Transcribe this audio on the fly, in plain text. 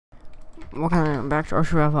Welcome back to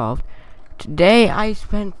Archer Evolved. Today I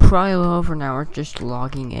spent probably a little over an hour just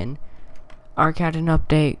logging in. Arc had an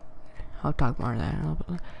update. I'll talk more of that in a little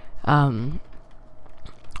bit.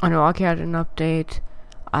 I know Arc had an update.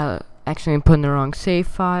 I accidentally put in the wrong save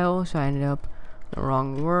file, so I ended up in the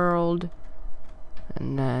wrong world.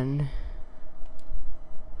 And then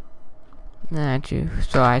I had to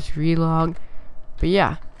relog. But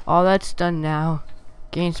yeah, all that's done now.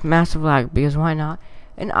 Gains massive lag because why not?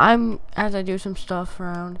 And as I do some stuff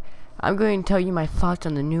around, I'm going to tell you my thoughts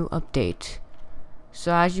on the new update.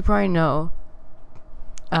 So as you probably know,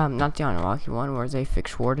 not the Anunnaki one where they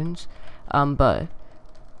fix wardens, but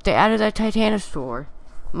they added a Titanosaur.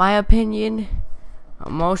 My opinion,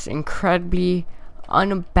 most incredibly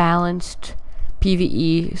unbalanced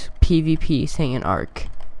PvP thing in Arc.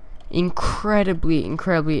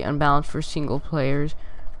 Incredibly unbalanced for single players,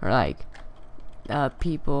 or like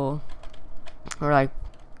people, or like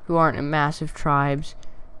who aren't in massive tribes,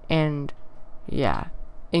 and yeah,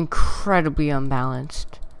 incredibly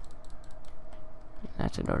unbalanced.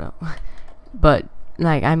 That's a no-no. But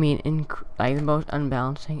like, I mean, like the most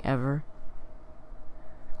unbalanced thing ever.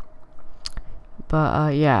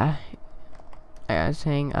 But yeah, like I was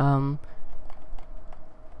saying,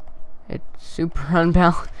 it's super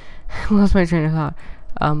unbalanced. I lost my train of thought.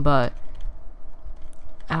 But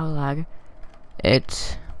lag.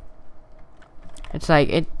 It's like,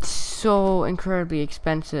 it's so incredibly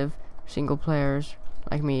expensive single players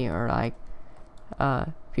like me, or like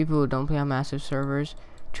people who don't play on massive servers,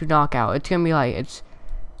 to knock out. It's gonna be like,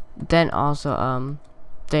 then also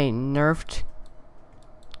they nerfed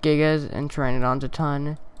Gigas and Pteranodons a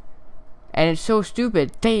ton, and it's so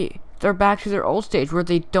stupid. They're back to their old stage where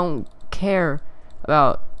they don't care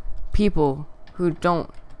about people who don't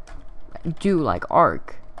do like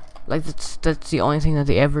Arc. Like that's the only thing that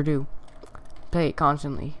they ever do. Play it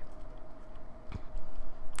constantly.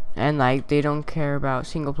 And like, they don't care about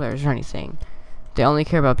single players or anything. They only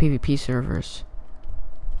care about PvP servers.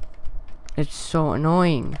 It's so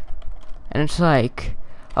annoying. And it's like,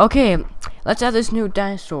 okay, let's add this new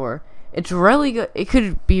dinosaur. It's really good. It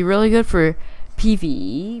could be really good for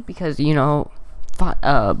PvE because, you know,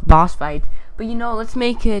 boss fights. But you know, let's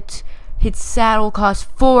make its saddle cost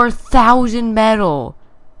 4,000 metal.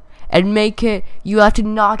 And make it, you have to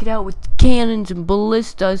knock it out with cannons and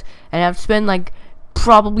ballistas, and have to spend like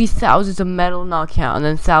probably thousands of metal knocking out, and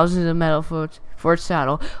then thousands of metal for its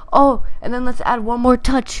saddle. Oh, and then let's add one more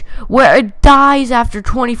touch where it dies after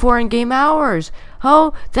 24 in-game hours.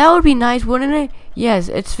 Oh, that would be nice, wouldn't it? Yes,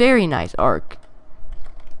 it's very nice, Arc.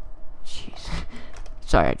 Jeez.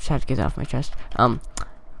 Sorry, I just had to get that off my chest.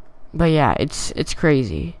 But yeah, it's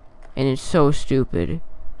crazy, and it's so stupid.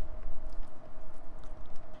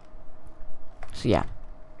 So yeah.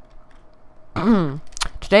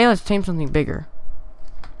 Today let's tame something bigger.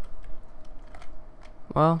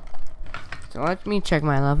 Well, so let me check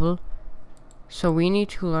my level. So we need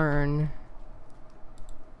to learn.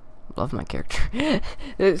 Love my character.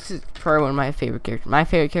 This is probably one of my favorite characters. My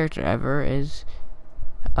favorite character ever is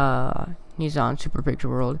he's on Super Picture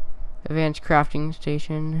World. Advanced crafting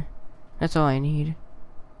station. That's all I need.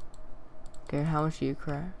 Okay, how much do you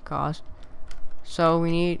cost? So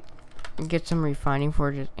we need get some refining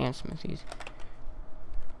forges and smithies.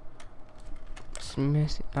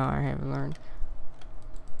 Oh, I haven't learned.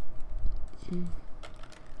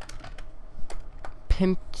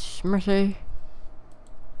 Pimp smithy.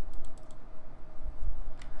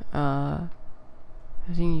 I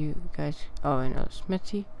think you guys. Oh, I know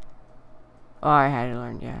smithy. Oh, I had to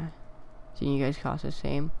learn. Yeah. I think you guys cost the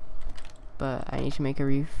same, but I need to make a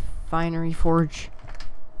refinery forge.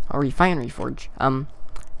 A refinery forge.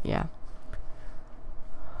 Yeah.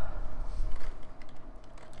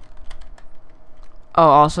 Oh,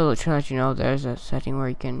 also to let you know, there's a setting where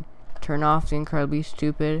you can turn off the incredibly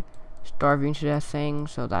stupid starving to death thing,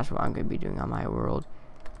 so that's what I'm gonna be doing on my world.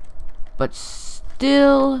 But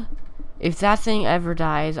still, if that thing ever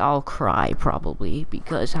dies, I'll cry probably,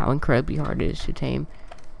 because how incredibly hard it is to tame.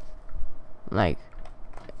 Like,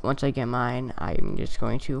 once I get mine, I'm just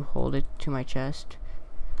going to hold it to my chest,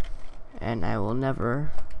 and I will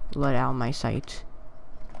never let out my sight.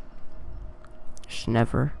 Just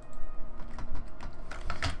never.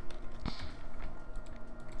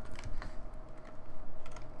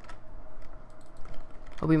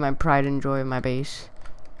 It'll be my pride and joy of my base.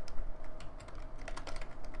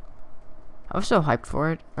 I was so hyped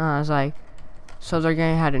for it. I was like, so they're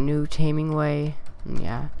gonna have a new taming way. And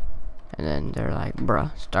yeah. And then they're like,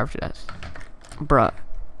 bruh, starve to death. Bruh,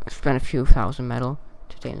 spent a few thousand metal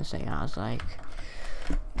to tame this thing. And I was like,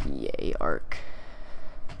 yay, Arc.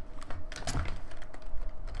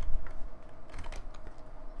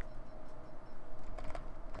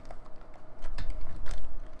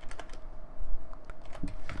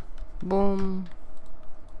 Boom.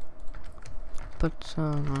 Put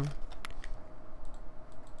some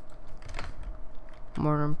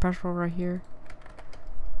mortar and pestle right here.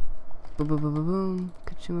 Boom, boom, boom, boom, boom.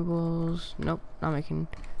 Consumables. Nope, not making.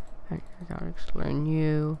 Acrobatics. Learn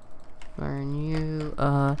you. Learn you.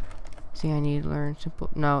 See, I need to learn simple.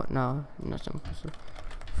 No, not simple.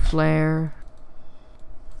 Flare.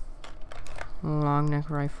 Long neck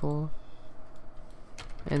rifle.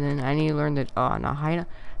 And then I need to learn that. Oh, no, high.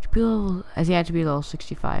 To be level. I think I have to be level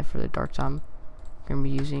 65 for the darts I'm gonna be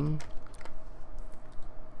using.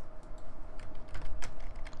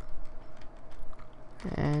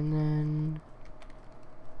 And then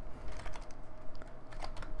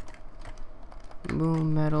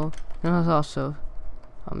boom, metal. And also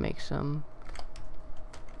I'll make some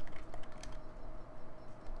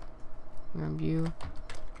review.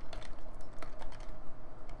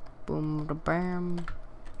 Boom, da bam.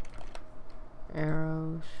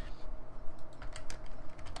 Arrows.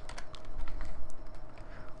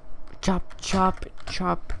 Chop, chop,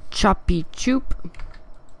 chop, choppy choop.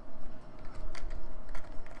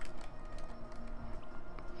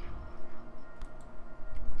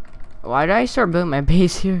 Why did I start building my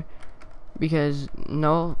base here? Because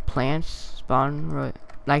no plants spawn,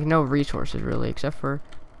 like no resources really, except for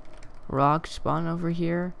rocks spawn over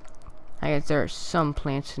here. I guess there are some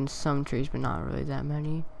plants and some trees, but not really that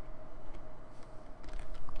many.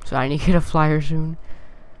 So I need to get a flyer soon.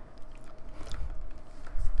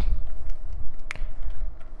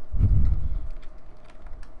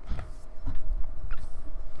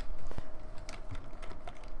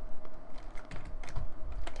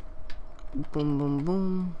 Boom, boom,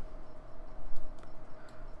 boom.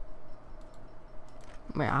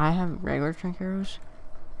 Wait, I have regular trunk arrows?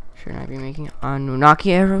 Should I be making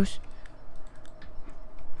Anunnaki arrows?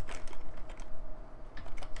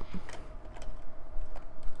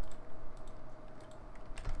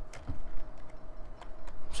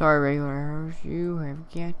 Sorry, regular arrows, you have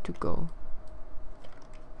yet to go.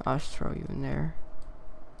 I'll just throw you in there.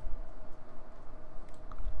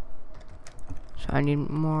 So I need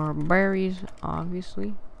more berries,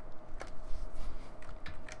 obviously.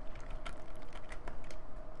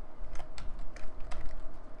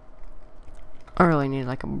 I really need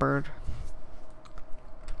like a bird.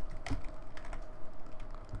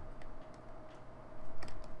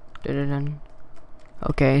 Dun.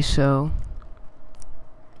 Okay, so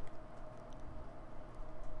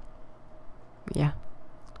yeah.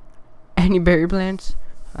 Any berry plants?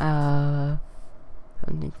 I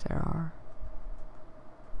don't think there are.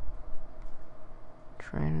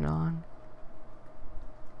 Trying it on.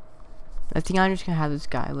 I think I'm just gonna have this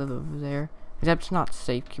guy live over there. Except it's not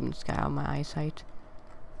safe keeping this guy out of my eyesight.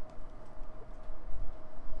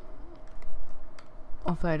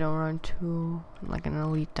 Hopefully I don't run to like an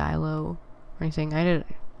elite Dilo or anything. I did it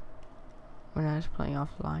when I was playing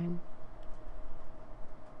offline.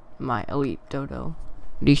 My elite Dodo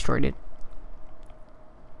destroyed it.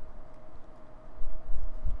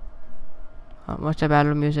 What's that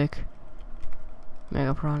battle music?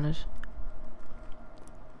 Mega Piranhas.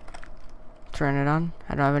 Turn it on.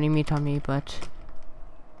 I don't have any meat on me, but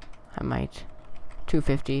I might.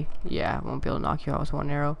 250. Yeah, I won't be able to knock you out with one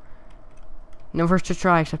arrow. Never hurts to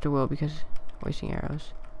try, except it will because wasting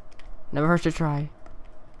arrows. Never hurts to try.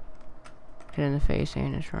 Hit in the face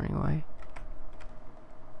and it's running away.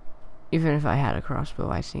 Even if I had a crossbow,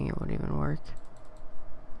 I think it would even work.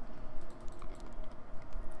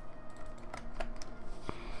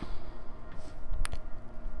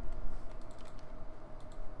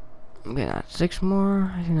 Okay, that's 6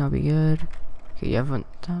 more. I think that'll be good. Okay, you have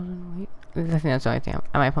 1,000. Wait, I think that's the only thing.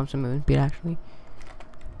 I might pump some moon speed actually.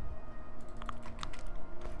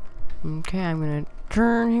 Okay, I'm gonna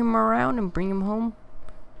turn him around and bring him home.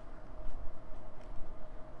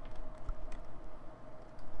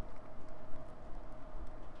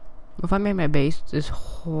 If I made my base this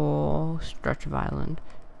whole stretch of island,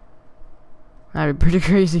 that'd be pretty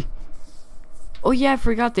crazy. Oh yeah, I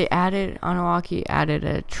forgot they added, Anunnaki added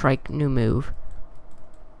a trike new move.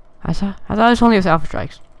 I thought it was only with alpha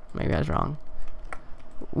strikes. Maybe I was wrong.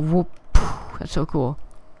 Whoop, that's so cool.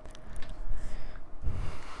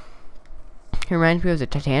 It reminds me of the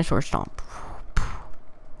Titanosaur Stomp.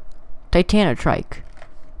 Titanotrike.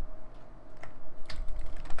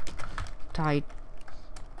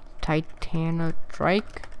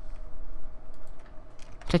 Titanotrike?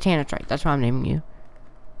 Titanotrike, that's what I'm naming you.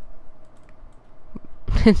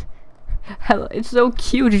 It's so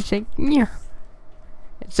cute. It's like, yeah.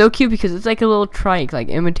 It's so cute because it's like a little trike, like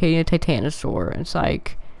imitating a titanosaur. It's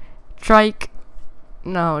like trike.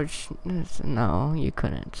 No, no, you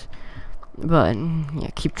couldn't. But yeah,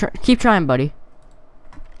 keep trying, buddy.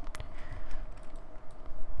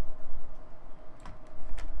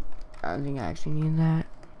 I don't think I actually need that.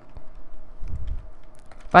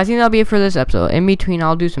 But I think that'll be it for this episode. In between,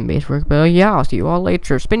 I'll do some base work. But yeah, I'll see you all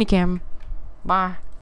later. Spinny cam. Bye.